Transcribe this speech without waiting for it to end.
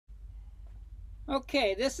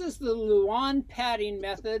Okay, this is the Luohan padding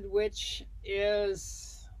method, which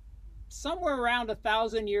is somewhere around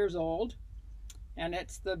 1,000 years old, and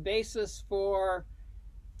it's the basis for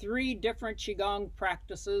 3 different qigong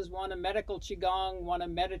practices: one a medical qigong, one a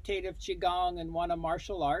meditative qigong, and one a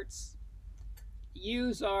martial arts.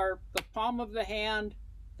 Use are the palm of the hand,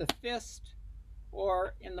 the fist,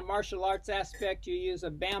 or in the martial arts aspect, you use a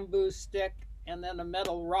bamboo stick and then a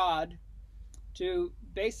metal rod to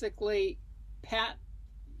basically pat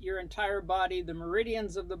your entire body, the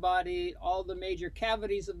meridians of the body, all the major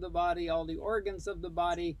cavities of the body, all the organs of the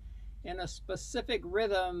body, in a specific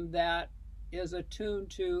rhythm that is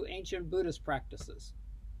attuned to ancient Buddhist practices.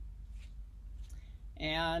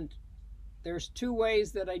 And there's 2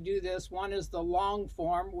 ways that I do this. One is the long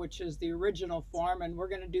form, which is the original form, and we're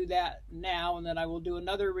going to do that now, and then I will do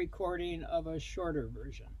another recording of a shorter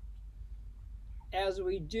version. As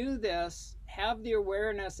we do this, have the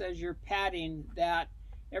awareness as you're patting that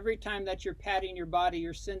every time that you're patting your body,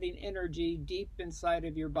 you're sending energy deep inside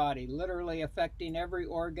of your body, literally affecting every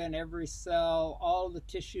organ, every cell, all the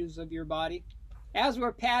tissues of your body. As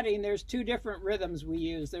we're patting, there's 2 different rhythms we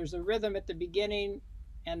use. There's a rhythm at the beginning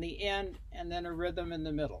and the end, and then a rhythm in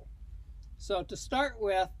the middle. So to start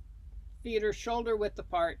with, feet are shoulder width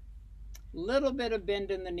apart, little bit of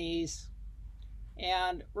bend in the knees,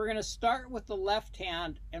 and we're going to start with the left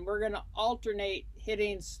hand, and we're going to alternate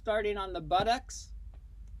hitting starting on the buttocks.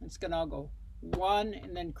 It's going to go 1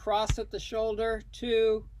 and then cross at the shoulder,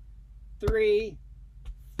 2, 3,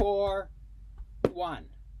 4, 1.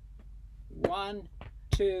 1,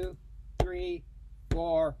 2, 3,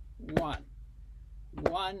 4, 1.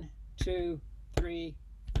 1, 2, 3,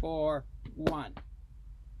 4, 1.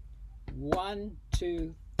 1,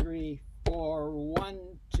 2, 3, 4, 1,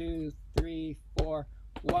 2, 3, 4,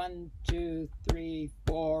 1, 2, 3,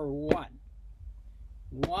 4, 1.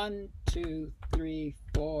 1, 2, 3,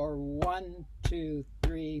 4, 1, 2,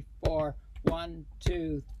 3, 4, 1,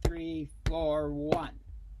 2, 3, 4, 1.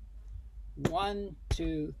 1,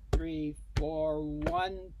 2, 3, 4,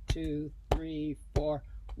 1, 2, 3, 4,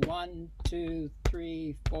 1, 2,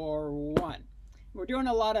 3, 4, 1. We're doing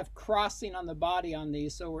a lot of crossing on the body on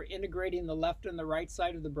these, so we're integrating the left and the right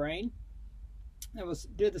side of the brain. And we'll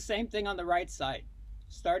do the same thing on the right side,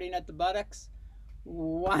 starting at the buttocks.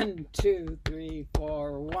 1, 2, 3,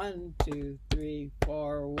 4, 1, 2, 3,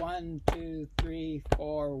 4, 1, 2, 3,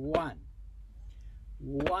 4, 1.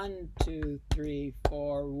 1, 2, 3,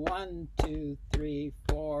 4, 1, 2, 3,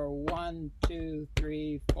 4, 1, 2,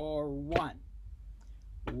 3, 4, 1.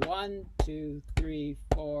 1, 2, 3,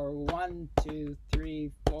 4, 1, 2,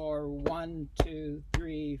 3, 4, 1, 2,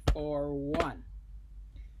 3, 4, 1.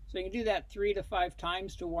 So you can do that 3 to 5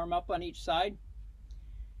 times to warm up on each side.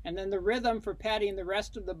 And then the rhythm for patting the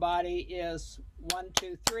rest of the body is 1,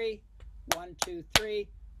 2, 3, 1, 2, 3,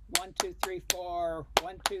 1, 2, 3, 4,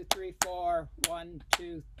 1, 2, 3, 4, 1,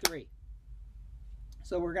 2, 3.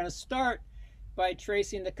 So we're going to start by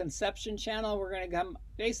tracing the conception channel. We're going to come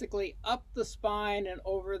basically up the spine and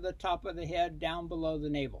over the top of the head, down below the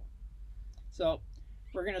navel. So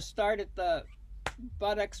we're going to start at the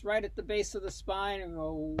buttocks, right at the base of the spine, and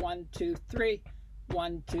go 1, 2, 3,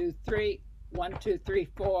 1, 2, 3, 1, 2, 3,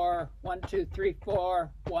 4, 1, 2, 3,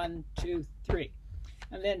 4, 1, 2, 3.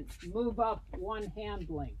 And then move up 1 hand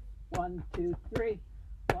length. 1, 2, 3,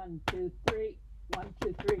 1, 2, 3, 1,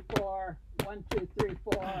 2, 3, 4, 1, 2, 3,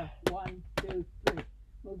 4, 1, 2, 3.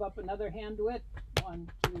 Move up another hand width. 1,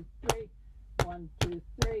 2, 3, 1, 2,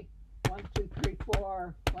 3, 1, 2, 3,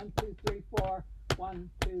 4, 1, 2, 3, 4, 1,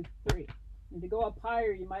 2, 3. And to go up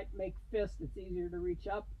higher, you might make fists. It's easier to reach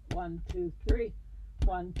up. 1, 2, 3,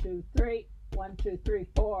 1, 2, 3, 1, 2, 3,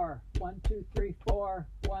 4, 1, 2, 3, 4,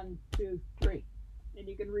 1, 2, 3. And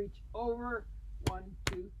you can reach over. 1,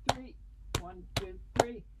 2, 3, 1, 2,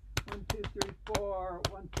 3, 1, 2, 3, 4,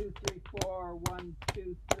 1, 2, 3, 4, 1,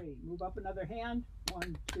 2, 3. Move up another hand.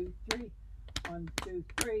 1, 2, 3, 1, 2,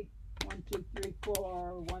 3, 1, 2, 3,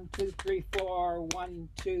 4, 1, 2, 3, 4, 1,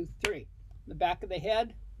 2, 3. The back of the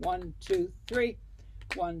head. 1, 2, 3,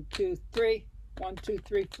 1, 2, 3, 1, 2,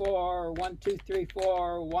 3, 4, 1, 2, 3,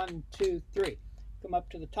 4, 1, 2, 3. Come up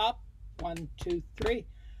to the top. 1, 2, 3,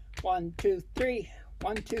 1, 2, 3,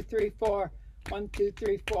 1, 2, 3, 4, 1, 2,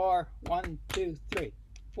 3, 4, 1, 2, 3.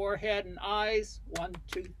 Forehead and eyes. 1,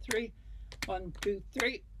 2, 3, 1, 2,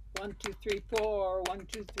 3, 1, 2, 3, 4, 1,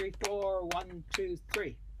 2, 3, 4, 1, 2,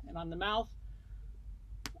 3. And on the mouth.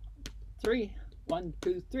 3, 1,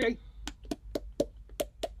 2, 3.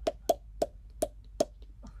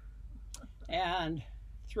 And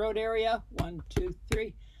throat area. 1, 2,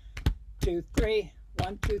 3, 2, 3,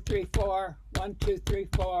 1, 2, 3, 4, 1, 2, 3,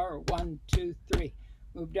 4, 1, 2, 3.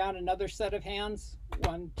 Move down another set of hands.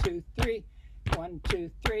 1, 2, 3. 1,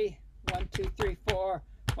 2, 3. 1, 2, 3, 4.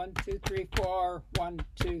 1, 2, 3, 4. 1,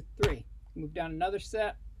 2, 3. Move down another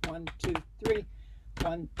set. 1, 2, 3.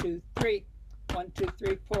 1, 2, 3. 1, 2,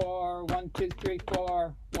 3, 4. 1, 2, 3,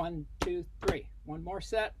 4. 1, 2, 3. One more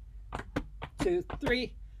set. 2,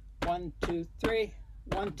 3. 1, 2, 3.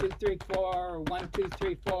 1, 2, 3, 4. 1, 2,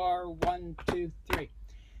 3, 4. 1, 2, 3.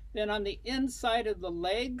 Then on the inside of the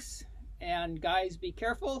legs, and guys, be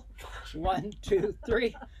careful. 1, 2,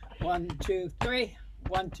 3. 1, 2, 3.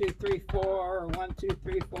 1, 2, 3, 4. 1, 2,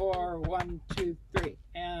 3, 4. 1, 2, 3.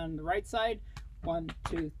 And the right side. 1,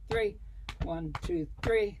 2, 3. 1, 2,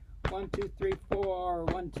 3. 1, 2, 3, 4.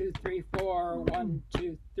 1, 2, 3, 4. 1,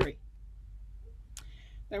 2, 3.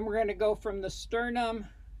 Then we're going to go from the sternum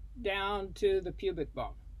down to the pubic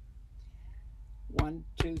bone. 1,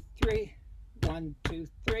 2, 3. 1, 2,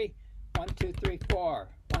 3. 1, 2, 3, 4.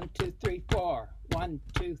 1, 2, 3, 4. 1,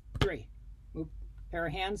 2, 3. Move pair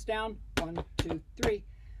of hands down. 1, 2, 3.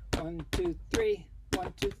 1, 2, 3.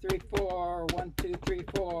 1, 2, 3, 4. 1, 2, 3,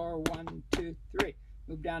 4. 1, 2, 3.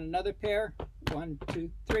 Move down another pair. 1, 2,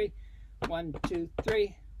 3. 1, 2,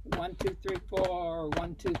 3. 1, 2, 3, 4.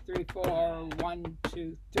 1, 2, 3, 4. 1,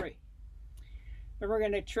 2, 3. Then we're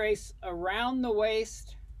going to trace around the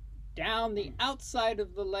waist, down the outside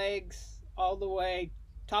of the legs, all the way,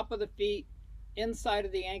 top of the feet, inside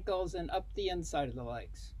of the ankles, and up the inside of the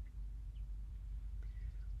legs.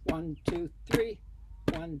 1, 2, 3.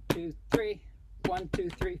 1, 2, 3. 1, 2,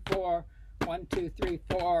 3, 4. 1, 2, 3,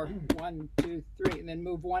 4. 1, 2, 3. And then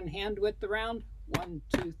move one hand width around. 1,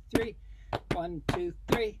 2, 3. 1, 2,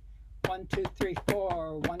 3. 1, 2, 3,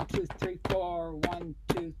 4. 1, 2, 3, 4. 1,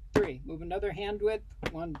 2, 3. Move another hand width.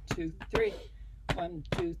 1, 2, 3. 1,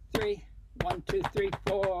 2, 3. 1, 2, 3,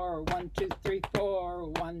 4. 1, 2, 3, 4.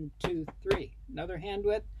 1, 2, 3. Another hand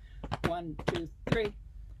width. 1, 2, 3.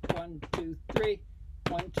 1, 2, 3.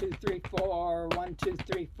 1, 2, 3, 4. 1, 2,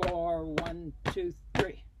 3, 4. 1, 2,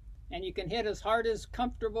 3. And you can hit as hard as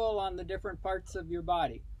comfortable on the different parts of your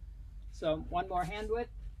body. So one more hand width.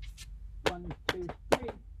 1, 2, 3.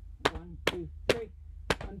 1, 2, 3.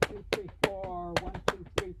 1, 2, 3, 4. 1, 2,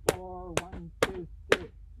 3, 4. 1, 2, 3.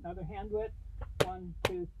 Another hand width. 1,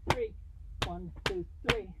 2, 3. 1, 2,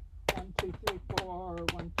 3. 1, 2, 3, 4.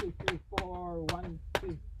 1, 2, 3, 4. 1,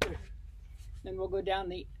 2, 3. Then we'll go down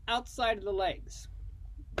the outside of the legs.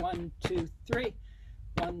 1, 2, 3.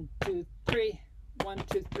 1, 2, 3. 1,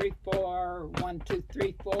 2, 3, 4. 1, 2,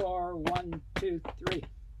 3, 4. 1, 2, 3.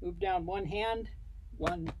 Move down one hand.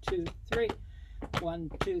 1, 2, 3. 1,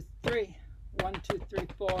 2, 3. 1, 2, 3,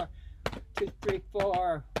 4. 2, 3,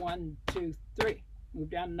 4. 1, 2, 3. Move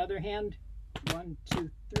down another hand. 1, 2,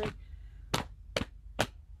 3.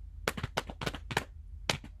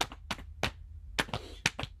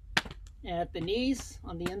 And at the knees,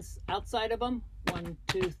 on the outside of them. 1,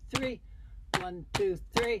 2, 3. 1, 2,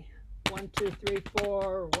 3. 1, 2, 3,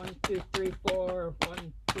 4. 1, 2, 3, 4.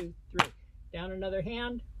 1, 2, 3. Down another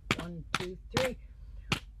hand. 1, 2, 3.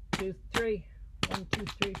 2, 3. 1, 2,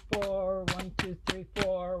 3, 4. 1, 2, 3,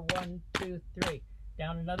 4. 1, 2, 3.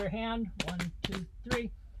 Down another hand. 1, 2,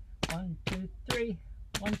 3. 1, 2, 3.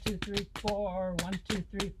 1, 2, 3, 4. 1, 2,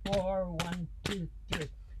 3, 4. 1, 2, 3.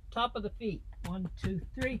 Top of the feet. 1, 2,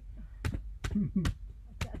 3. I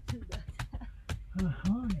can't do that. I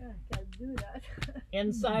can't do that.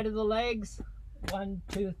 Inside of the legs. 1,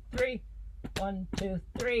 2, 3. 1, 2,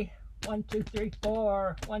 3. 1, 2, 3,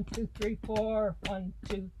 4. 1, 2, 3, 4. 1,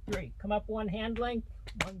 2, 3. Come up one hand length.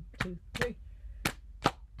 1, 2, 3.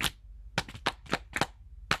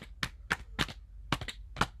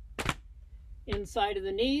 Inside of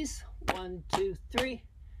the knees. 1, 2, 3.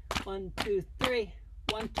 1, 2, 3.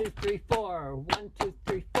 1, 2, 3, 4. 1, 2,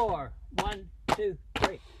 3, 4. 1, 2,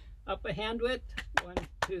 3. Up a hand width. 1,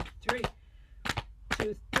 2, 3.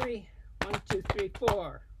 2, 3. 1, 2, 3,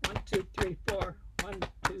 4. 1, 2, 3, 4. 1,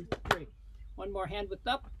 2, 3. One more hand width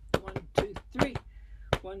up. 1, 2, 3.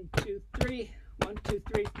 1, 2, 3. 1, 2,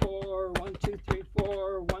 3, 4. 1, 2, 3,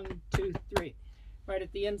 4. 1, 2, 3. Right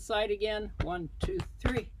at the inside again. 1, 2,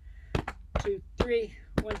 3. 2, 3.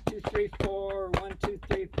 1, 2, 3, 4. 1, 2,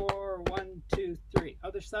 3, 4. 1, 2, 3.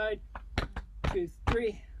 Other side. 2,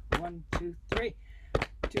 3. 1, 2, 3.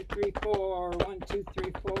 2, 3, 4. 1, 2,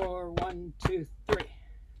 3, 4. 1, 2, 3.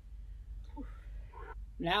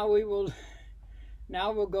 Now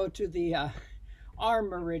we'll go to the arm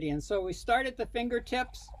meridian. So we start at the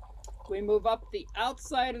fingertips. We move up the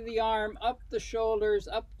outside of the arm, up the shoulders,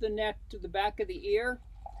 up the neck to the back of the ear.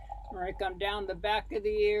 All right, come down the back of the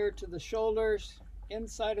ear to the shoulders,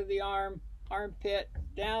 inside of the arm, armpit,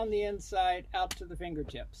 down the inside, out to the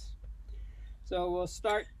fingertips. So we'll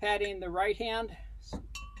start patting the right hand.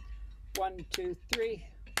 1, 2, 3,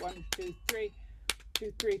 1, 2, 3,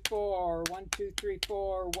 2, 3, 4, 1, 2, 3,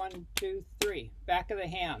 4, 1, 2, 3. Back of the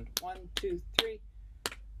hand. 1, 2, 3,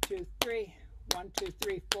 2, 3, 1, 2,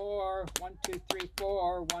 3, 4, 1, 2, 3,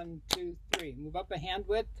 4, 1, 2, 3. Move up a hand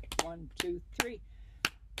width. 1, 2, 3,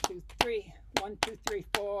 2, 3, 1, 2, 3,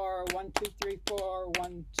 4, 1, 2, 3, 4,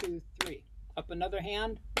 1, 2, 3. Up another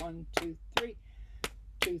hand. 1, 2, 3,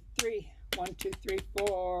 2, 3, 1, 2, 3,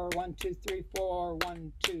 4, 1, 2, 3, 4,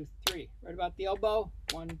 1, 2, 3. Right about the elbow.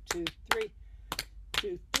 1, 2, 3,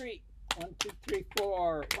 2, 3, 1, 2, 3,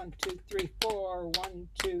 4, 1, 2, 3, 4, 1,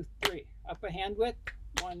 2, 3. Up a hand width.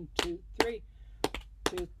 1, 2, 3,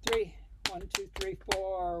 2, 3, 1, 2, 3,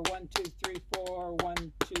 4, 1, 2, 3, 4,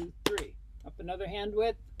 1, 2, 3. Up another hand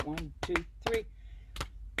width. 1, 2, 3,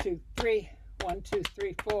 2, 3, 1, 2,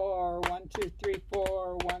 3, 4, 1, 2, 3,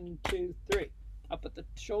 4, 1, 2, 3. Up at the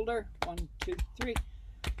shoulder. 1, 2, 3,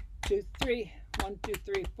 2, 3, 1, 2,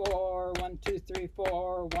 3, 4, 1, 2, 3,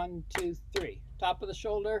 4, 1, 2, 3. Top of the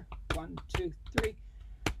shoulder. 1, 2, 3,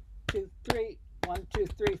 2, 3, 1, 2,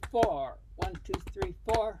 3, 4, 1, 2, 3,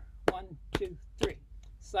 4, 1, 2, 3.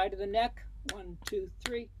 Side of the neck. 1, 2,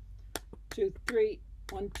 3, 2, 3,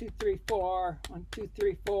 1, 2, 3, 4, 1, 2,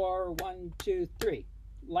 3, 4, 1, 2, 3.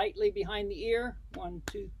 Lightly behind the ear. 1,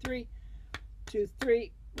 2, 3, 2,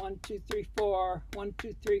 3, 1, 2, 3, 4, 1,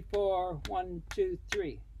 2, 3, 4, 1, 2,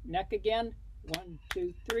 3. Neck again. 1,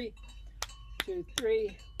 2, 3, 2,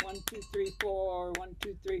 3, 1, 2, 3, 4, 1,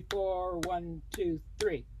 2, 3, 4, 1, 2,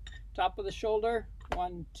 3. Top of the shoulder.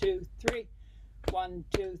 1, 2, 3, 1,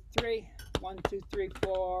 2, 3, 1, 2, 3,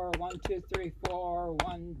 4, 1, 2, 3, 4,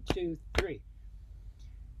 1, 2, 3.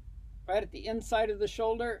 Right at the inside of the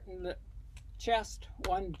shoulder and the chest.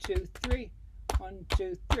 1, 2, 3, 1,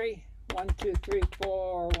 2, 3, 1, 2, 3,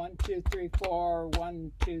 4, 1, 2, 3, 4,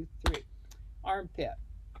 1, 2, 3. Armpit.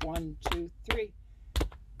 1, 2, 3,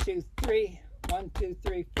 2, 3, 1, 2,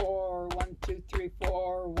 3, 4, 1, 2, 3,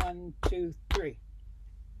 4, 1, 2, 3.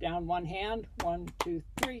 Down one hand. 1, 2,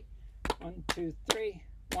 3, 1, 2, 3,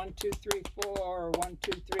 1, 2, 3, 4, 1,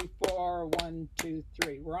 2, 3, 4, 1, 2,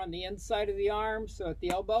 3. We're on the inside of the arm, so at the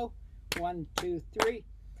elbow. 1, 2, 3,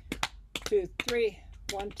 2, 3,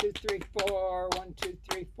 1, 2, 3, 4, 1, 2,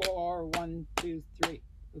 3, 4, 1, 2, 3.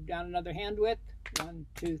 Move down another hand width. 1,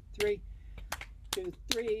 2, 3, 2,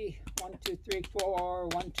 3, 1, 2, 3, 4,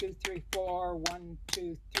 1, 2, 3, 4, 1,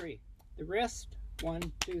 2, 3. The wrist. 1,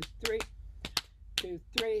 2, 3, 2,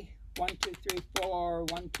 3, 1, 2, 3, 4,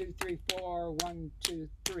 1, 2, 3, 4, 1, 2,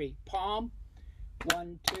 3. Palm.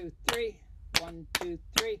 1, 2, 3, 1, 2,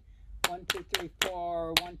 3, 1, 2, 3,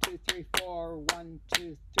 4, 1, 2, 3, 4, 1,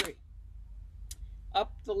 2, 3.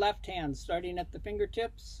 Up the left hand, starting at the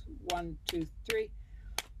fingertips. 1, 2, 3,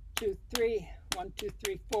 2, 3, 1, 2,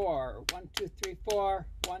 3, 4, 1, 2, 3, 4,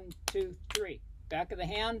 1, 2, 3. Back of the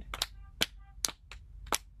hand.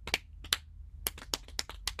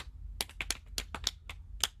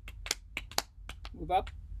 Move up.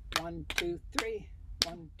 1, 2, 3,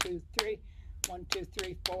 1, 2, 3, 1, 2,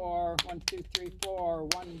 3, 4, 1, 2, 3, 4,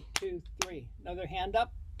 1, 2, 3. Another hand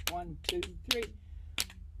up. 1, 2, 3,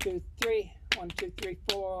 2, 3, 1, 2, 3,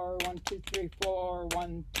 4, 1, 2, 3, 4,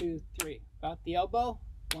 1, 2, 3. About the elbow.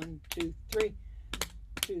 1, 2, 3,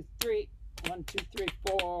 2, 3, 1, 2, 3,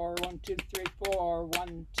 4, 1, 2, 3, 4,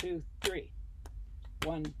 1, 2, 3.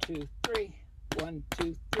 1, 2, 3, 1,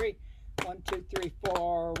 2, 3, 1, 2, 3,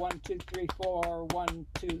 4, 1, 2, 3, 4, 1,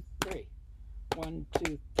 2, 3. 1,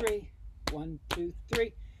 2, 3, 1, 2,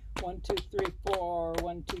 3, 1, 2, 3, 4,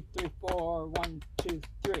 1, 2, 3, 4, 1, 2,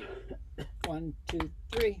 3. 1, 2,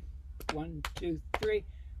 3, 1, 2, 3,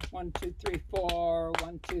 1, 2, 3, 4,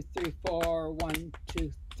 1, 2, 3, 4, 1,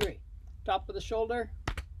 2, 3. Top of the shoulder.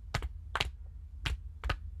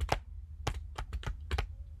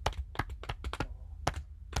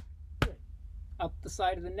 Up the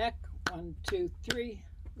side of the neck. 1, 2, 3,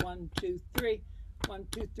 1, 2, 3, 1,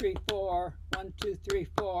 2, 3, 4, 1, 2, 3,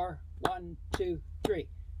 4, 1, 2, 3.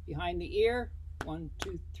 Behind the ear. 1,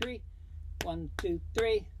 2, 3, 1, 2,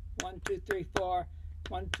 3, 1, 2, 3, 4,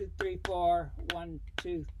 1, 2, 3, 4, 1,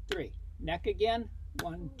 2, 3. Neck again.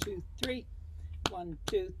 1, 2, 3, 1,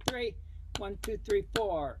 2, 3, 1, 2, 3,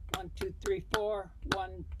 4, 1, 2, 3, 4,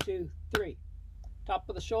 1, 2, 3. Top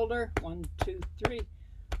of the shoulder. 1, 2, 3,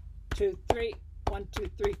 2, 3, 1, 2,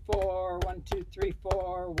 3, 4, 1, 2, 3,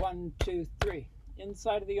 4, 1, 2, 3.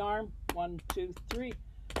 Inside of the arm. 1, 2, 3,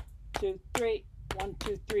 2, 3, 1,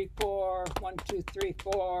 2, 3, 4, 1, 2, 3,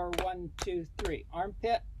 4, 1, 2, 3.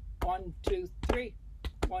 Armpit. 1, 2, 3,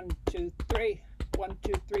 1, 2, 3, 1,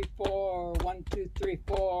 2, 3, 4, 1, 2, 3,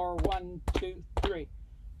 4, 1, 2, 3.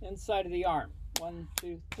 Inside of the arm. 1,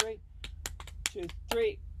 2, 3, 2,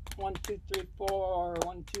 3, 1, 2, 3, 4,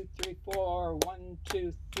 1, 2, 3, 4, 1,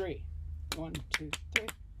 2, 3, 1, 2, 3.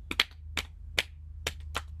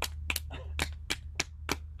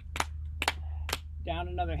 Down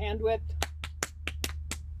another hand width.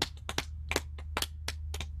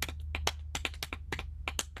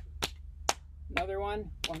 Another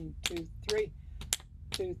one. 1, 2, 3,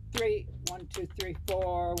 2, 3, 1, 2, 3,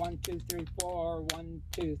 4, 1, 2, 3, 4, 1,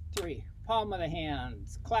 2, 3. Palm of the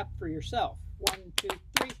hands. Clap for yourself. 1, 2,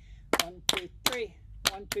 3, 1, 2, 3,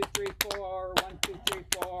 1, 2, 3, 4, 1, 2, 3,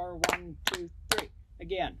 4, 1, 2, 3.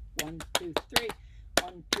 Again. 1, 2, 3,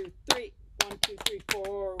 1, 2, 3, 1, 2, 3,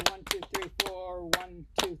 4, 1, 2, 3, 4, 1,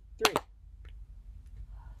 2, 3.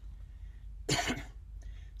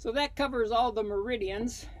 So that covers all the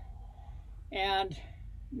meridians. And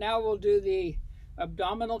now we'll do the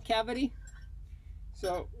abdominal cavity.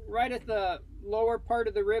 So right at the lower part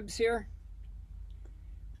of the ribs here.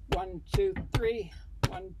 1, 2, 3,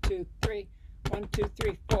 1, 2, 3, 1, 2,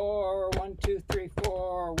 3, 4, 1, 2, 3,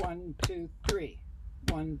 4, 1, 2, 3,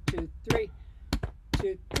 1, 2, 3,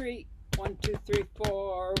 2, 3, 1, 2, 3,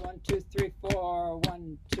 4, 1, 2, 3, 4,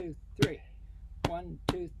 1, 2, 3, 1,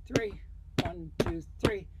 2, 3, 1, 2,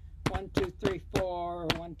 3, 1, 2, 3, 4,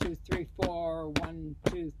 1, 2, 3, 4, 1,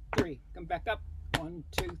 2, 3. Come back up. 1,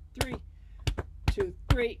 2, 3, 2,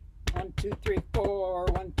 3, 1, 2, 3, 4,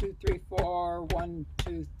 1, 2, 3, 4, 1,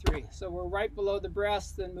 2, 3. So we're right below the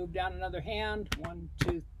breast, then move down another hand. 1,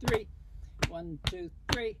 2, 3, 1, 2,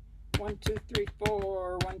 3, 1, 2, 3,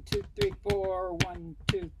 4, 1, 2, 3, 4, 1,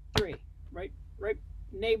 2, 3. Right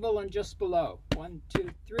navel and just below. 1, 2,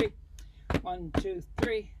 3, 1, 2,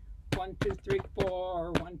 3, 1, 2, 3,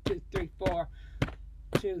 4, 1, 2, 3, 4,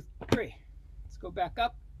 2, 3. Let's go back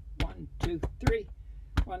up. 1, 2, 3,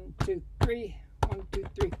 1, 2, 3, 1, 2,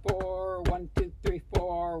 3, 4, 1, 2, 3,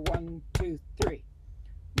 4, 1, 2, 3,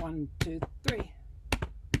 1, 2, 3.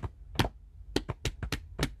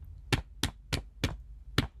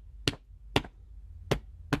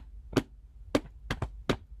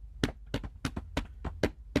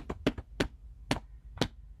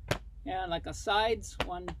 And like a sides.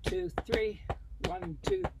 1, 2, 3, 1,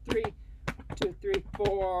 2, 3, 2, 3,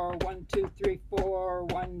 4, 1, 2, 3, 4,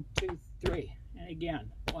 1, 2, 3. And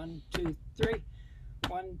again. 1, 2, 3,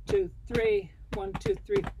 1, 2, 3, 1, 2,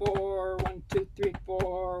 3, 4, 1, 2, 3,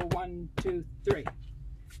 4, 1, 2, 3.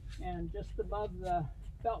 And just above the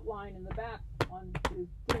belt line in the back. 1, 2,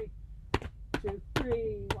 3, 2,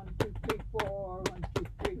 3, 1, 2, 3, 4, 1, 2,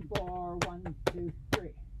 3, 4, 1, 2,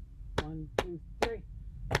 3. 1, 2, 3,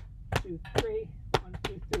 2, 3, 1,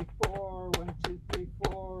 2, 3, 4, 1, 2, 3,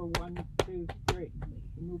 4, 1, 2, 3.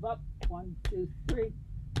 Move up. 1, 2, 3,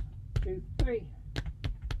 2, 3.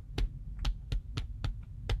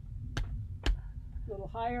 A little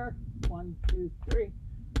higher. 1, 2, 3,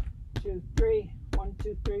 2, 3, 1,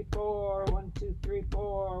 2, 3, 4, 1, 2, 3,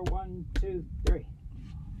 4, 1, 2, 3.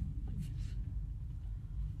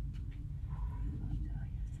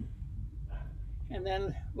 And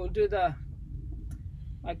then we'll do the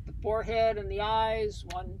like the forehead and the eyes.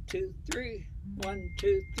 1, 2, 3, 1,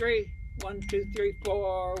 2, 3, 1, 2, 3,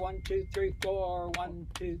 4, 1, 2, 3, 4, 1,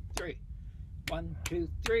 2, 3, 1, 2,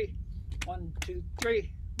 3, 1, 2,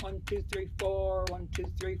 3, 1, 2, 3, 4, 1, 2,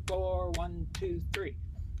 3, 4, 1, 2, 3.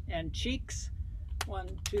 And cheeks. 1,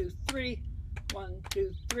 2, 3, 1,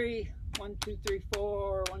 2, 3, 1, 2, 3,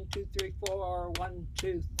 4, 1, 2, 3, 4, 1,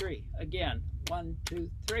 2, 3. Again. 1, 2,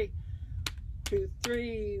 3, 2,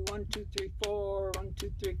 3, 1, 2, 3, 4, 1,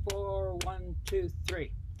 2, 3, 4, 1, 2,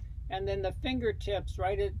 3. And then the fingertips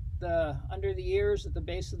right at the under the ears at the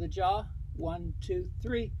base of the jaw. 1, 2,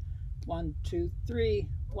 3, 1, 2, 3,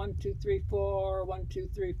 1, 2, 3, 4, 1, 2,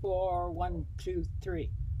 3, 4, 1, 2,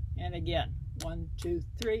 3. And again. 1, 2,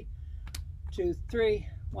 3, 2, 3,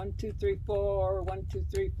 1, 2, 3, 4, 1, 2,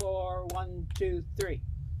 3, 4, 1, 2, 3.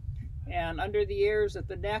 And under the ears at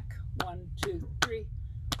the neck. 1, 2, 3,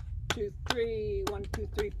 2, 3, 1, 2,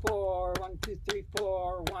 3, 4, 1, 2, 3,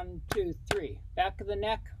 4, 1, 2, 3. Back of the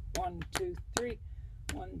neck. 1, 2, 3,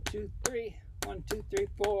 1, 2, 3, 1, 2, 3,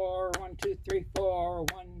 4, 1, 2, 3, 4,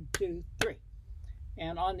 1, 2, 3.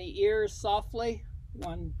 And on the ears softly.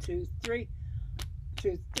 1, 2, 3,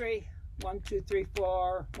 2, 3, 1, 2, 3,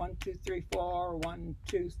 4, 1, 2, 3, 4, 1,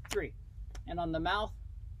 2, 3. And on the mouth.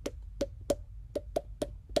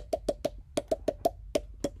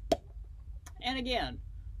 And again.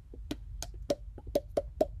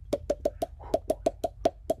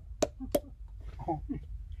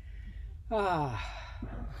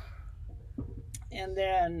 And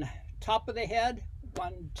then top of the head.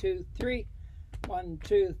 1, 2, 3, 1,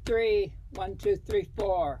 2, 3, 1, 2, 3,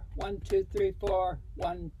 4, 1, 2, 3, 4,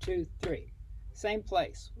 1, 2, 3. Same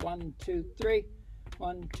place. 1, 2, 3,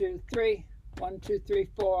 1, 2, 3. 1, 2, 3,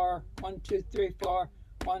 4. 1, 2, 3, 4.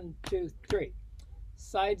 1, 2, 3.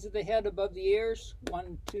 Sides of the head above the ears.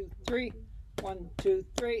 1, 2, 3. 1, 2,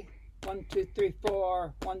 3. 1, 2, 3,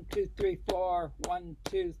 4. 1, 2, 3, 4. 1,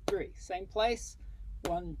 2, 3. Same place.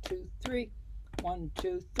 1, 2, 3. 1,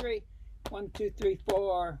 2, 3. 1, 2, 3,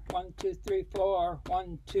 4. 1, 2, 3, 4.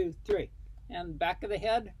 1, 2, 3. And back of the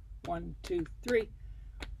head. 1, 2, 3.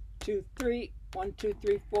 2, 3. 1, 2,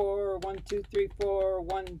 3, 4. 1, 2, 3, 4.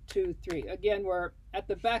 1, 2, 3. Again, we're at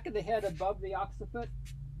the back of the head above the occiput.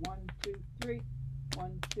 1, 2, 3.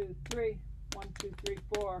 1, 2, 3. 1, 2, 3,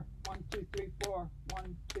 4. 1, 2, 3, 4.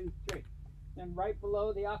 1, 2, 3. Then right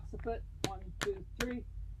below the occiput. 1, 2, 3.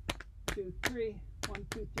 2, 3. 1,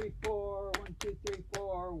 2, 3, 4. 1, 2, 3,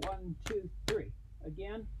 4. 1, 2, 3.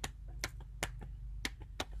 Again.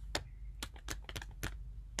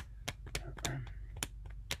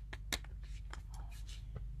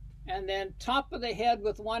 And then top of the head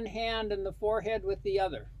with one hand and the forehead with the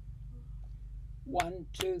other. 1,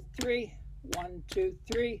 2, 3. 1, 2,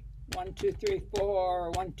 3. 1, 2, 3,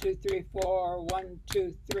 4. 1, 2, 3, 4. 1,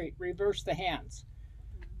 2, 3. Reverse the hands.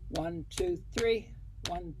 1, 2, 3.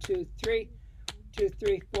 1, 2, 3. 2,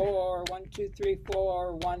 3, 4. 1, 2, 3,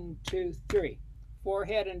 4. 1, 2, 3.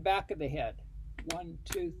 Forehead and back of the head. 1,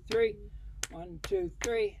 2, 3. 1, 2,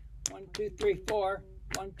 3. 1, 2, 3, 4.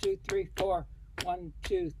 1, 2, 3, 4. 1,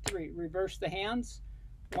 2, 3. Reverse the hands.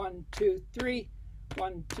 1, 2, 3.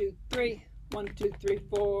 1, 2, 3. 1, 2, 3,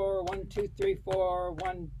 4. 1, 2, 3, 4.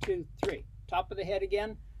 1, 2, 3. Top of the head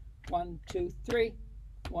again. 1, 2, 3.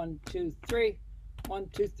 1, 2, 3. 1,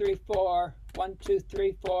 2, 3, 4. 1, 2,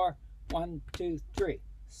 3, 4. 1, 2, 3.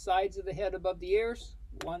 Sides of the head above the ears.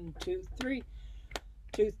 1, 2, 3.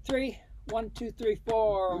 2, 3. 1, 2, 3,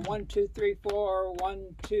 4. 1, 2, 3, 4.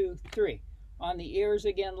 1, 2, 3. On the ears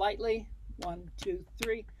again lightly. 1, 2,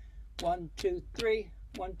 3. 1, 2, 3.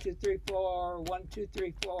 1, 2, 3, 4. 1, 2,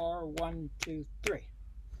 3, 4. 1, 2, 3.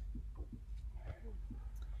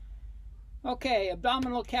 Okay,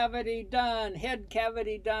 abdominal cavity done. Head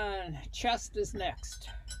cavity done. Chest is next.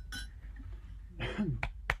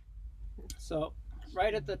 So,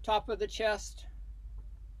 right at the top of the chest,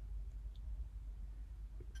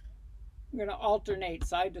 I'm going to alternate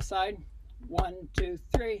side to side. 1, 2,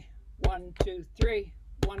 3. 1, 2, 3.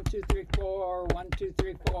 1, 2, 3, 4. 1, 2,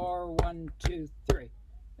 3, 4. 1, 2, 3.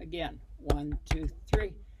 Again. 1, 2,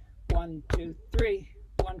 3. 1, 2, 3.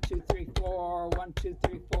 1, 2, 3, 4. 1, 2,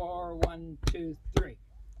 3, 4. 1, 2, 3.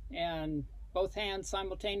 And both hands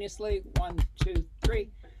simultaneously. 1, 2,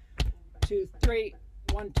 3. 2, 3.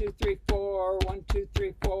 1, 2, 3, 4. 1, 2,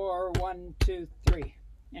 3, 4. 1, 2, 3.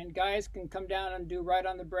 And guys can come down and do right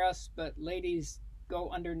on the breast, but ladies go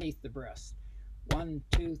underneath the breast. 1,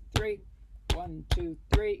 2, 3. 1, 2,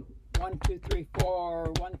 3. 1, 2, 3,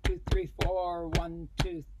 4. 1, 2, 3, 4. 1,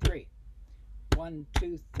 2, 3. 1,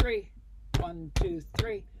 2, 3. 1, 2,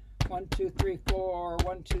 3. 1, 2, 3, 4.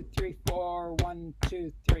 1, 2, 3, 4. 1,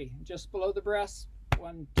 2, 3. Just below the breast.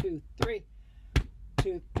 1, 2, 3.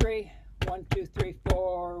 2, 3. 1, 2, 3,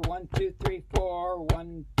 4. 1, 2, 3, 4.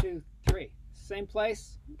 1, 2, 3. Same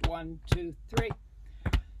place. 1, 2, 3.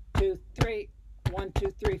 2, 3. 1,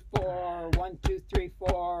 2, 3, 4. 1, 2, 3,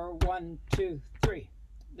 4. 1, 2, 3.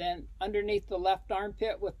 Then underneath the left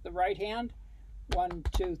armpit with the right hand. 1,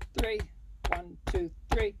 2, 3. 1, 2,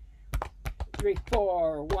 3. 3,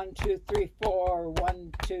 4. 1, 2, 3, 4.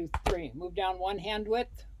 1, 2, 3. Move down one hand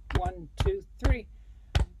width. 1, 2, 3.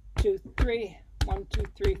 2, 3. 1, 2,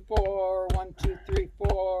 3, 4. 1, 2, 3,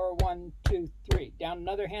 4. 1, 2, 3. Down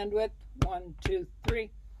another hand width. 1, 2,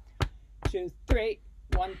 3. 2, 3.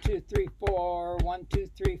 1, 2, 3, 4. 1, 2,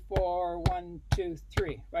 3, 4. 1, 2,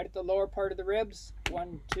 3. Right at the lower part of the ribs.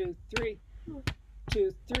 1, 2, 3.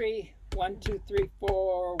 2, 3. 1, 2, 3,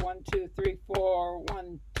 4. 1, 2, 3, 4.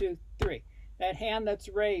 1, 2, 3. That hand that's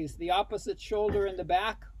raised, the opposite shoulder in the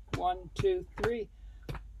back. 1, 2, 3.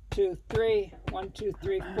 2, 3. 1, 2,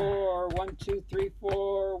 3, 4. 1, 2, 3,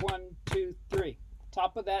 4. 1, 2, 3.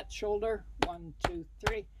 Top of that shoulder. 1, 2,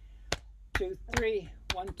 3. 2, 3.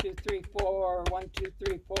 1, 2, 3, 4. 1, 2,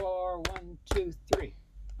 3, 4. 1, 2, 3.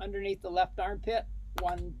 Underneath the left armpit.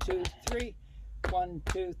 1, 2, 3. 1,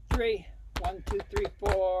 2, 3. 1, 2, 3,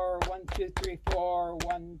 4. 1, 2, 3, 4.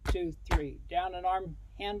 1, 2, 3. Down an arm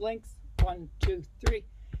hand length. 1, 2, 3.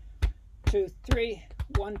 2, 3.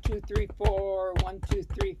 1, 2, 3, 4. 1, 2,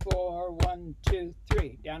 3, 4. 1, 2,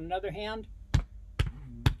 3. Down another hand.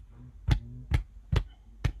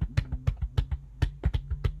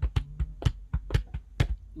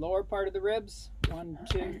 Lower part of the ribs. 1,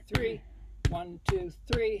 2, 3. 1, 2,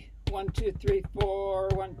 3. 1, 2, 3, 4.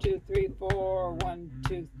 1, 2, 3, 4. 1,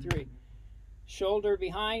 2, 3. Shoulder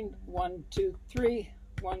behind. 1, 2, 3.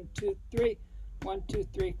 1, 2, 3. 1, 2,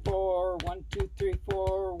 3, 4. 1, 2, 3,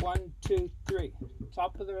 4. 1, 2, 3.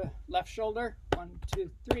 Top of the left shoulder. 1, 2,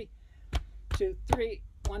 3. 2, 3.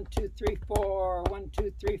 1, 2, 3, 4. 1,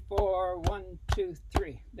 2, 3, 4. 1, 2,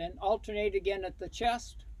 3. Then alternate again at the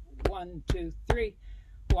chest. 1, 2, 3.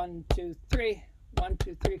 1, 2, 3. 1,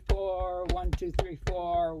 2, 3, 4. 1, 2, 3,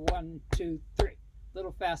 4. 1, 2, 3. A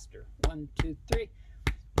little faster. 1, 2, 3.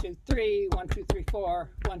 2, 3. 1, 2, 3, 4.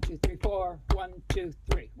 1, 2, 3, 4. 1, 2,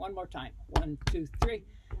 3. One more time. 1, 2, 3.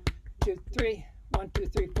 2, 3. 1, 2,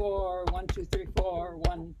 3, 4. 1, 2, 3, 4.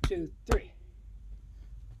 1, 2, 3.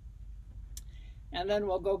 And then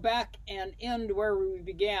we'll go back and end where we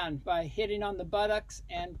began by hitting on the buttocks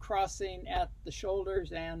and crossing at the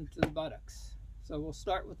shoulders and to the buttocks. So we'll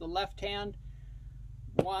start with the left hand.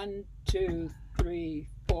 1, 2, 3,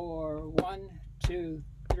 4. 1, 2,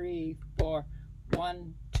 3, 4.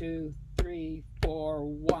 1, 2, 3, 4.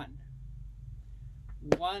 1.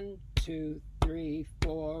 1, 2, 3,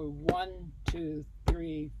 4. 1, 2,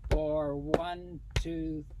 3, 4. 1,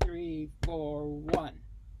 2, 3, 4. 1.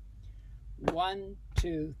 1,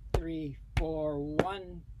 2, 3, 4.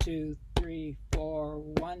 1, 2, 3, 4.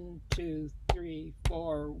 1, 2, 3,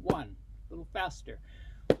 4. 1. A little faster.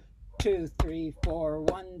 2, 3, 4.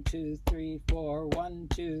 1, 2, 3, 4. 1,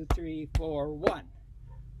 2, 3, 4. 1.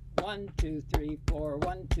 1, 2, 3, 4.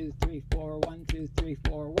 1, 2, 3, 4. 1, 2, 3,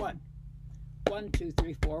 4. 1. 1, 2,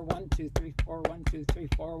 3, 4. 1, 2, 3, 4. 1, 2, 3,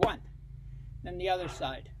 4. 1. Then the other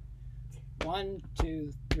side. 1,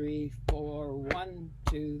 2, 3, 4. 1,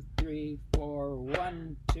 2, 3, 4.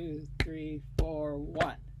 1, 2, 3, 4.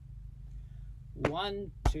 1.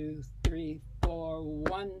 1, 2, 3, 4.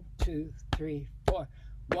 1, 2, 3, 4.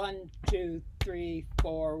 1, 2, 3,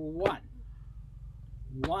 4. 1.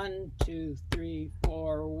 1, 2, 3,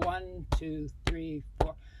 4. 1, 2, 3,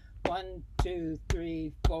 4. 1, 2,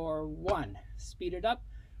 3, 4. 1. Speed it up.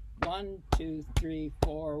 1, 2, 3,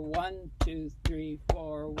 4. 1, 2, 3,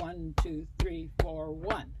 4. 1, 2, 3, 4.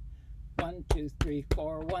 1. 1, 2, 3,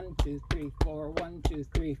 4. 1, 2, 3, 4. 1, 2,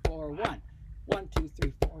 3, 4. 1. 1, 2,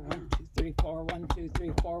 3, 4. 1, 2, 3, 4. 1, 2,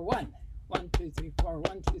 3, 4. 1. 1, 2, 3, 4.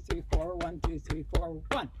 1, 2, 3, 4. 1, 2, 3, 4.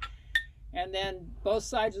 1. And then both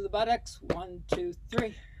sides of the buttocks. 1, 2,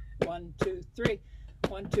 3. 1, 2, 3.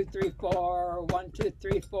 1, 2, 3, 4. 1, 2,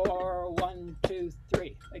 3, 4. 1, 2,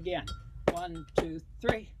 3. Again. 1, 2,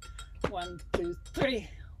 3. 1, 2, 3.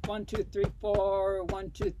 1, 2, 3, 4.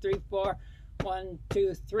 1, 2, 3, 4. 1,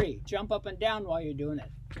 2, 3. Jump up and down while you're doing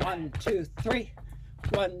it. 1, 2, 3.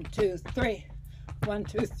 1, 2, 3. 1,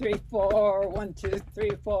 2, 3, 4. 1, 2,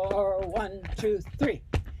 3, 4. 1, 2, 3.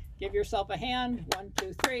 Give yourself a hand. 1,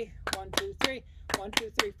 2, 3. 1, 2, 3. 1,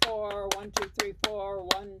 2, 3, 4. 1, 2, 3, 4.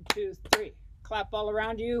 1, 2, 3. Clap all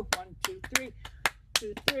around you. 1, 2, 3.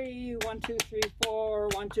 2, 3. 1, 2, 3, 4.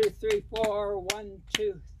 1, 2, 3, 4. 1,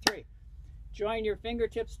 2, 3. Join your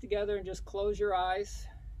fingertips together and just close your eyes.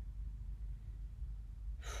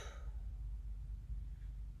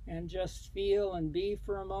 And just feel and be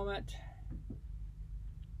for a moment.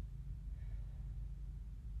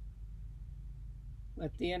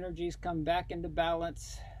 Let the energies come back into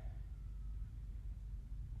balance.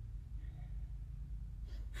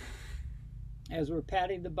 As we're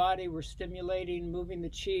patting the body, we're stimulating, moving the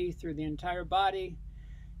chi through the entire body,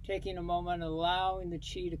 taking a moment, allowing the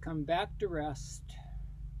chi to come back to rest.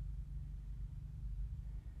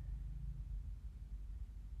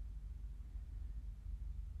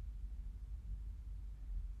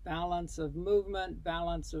 Balance of movement,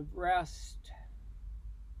 balance of rest.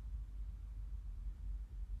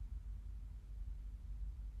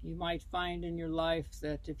 You might find in your life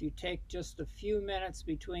that if you take just a few minutes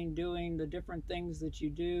between doing the different things that you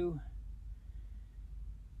do,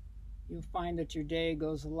 you'll find that your day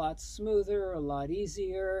goes a lot smoother, a lot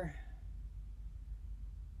easier.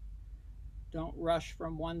 Don't rush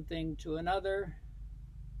from one thing to another.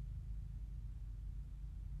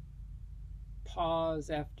 Pause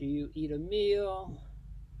after you eat a meal.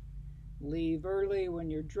 Leave early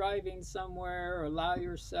when you're driving somewhere. Allow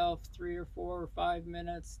yourself 3 or 4 or 5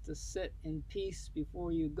 minutes to sit in peace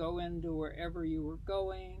before you go into wherever you were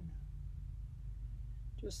going.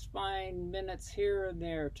 Just find minutes here and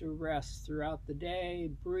there to rest throughout the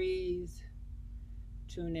day. Breathe.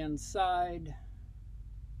 Tune inside.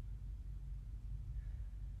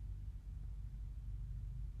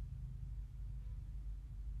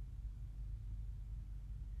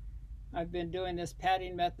 I've been doing this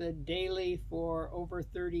patting method daily for over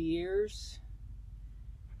 30 years,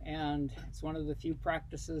 and it's one of the few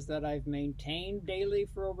practices that I've maintained daily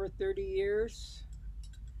for over 30 years.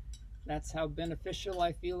 That's how beneficial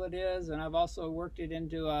I feel it is. And I've also worked it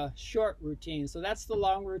into a short routine. So that's the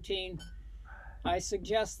long routine. I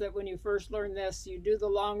suggest that when you first learn this, you do the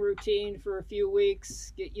long routine for a few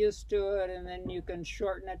weeks, get used to it, and then you can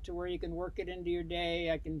shorten it to where you can work it into your day.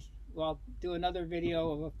 I can, well, do another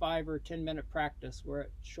video of a 5 or 10 minute practice where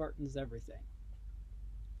it shortens everything.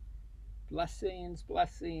 Blessings,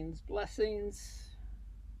 blessings, blessings.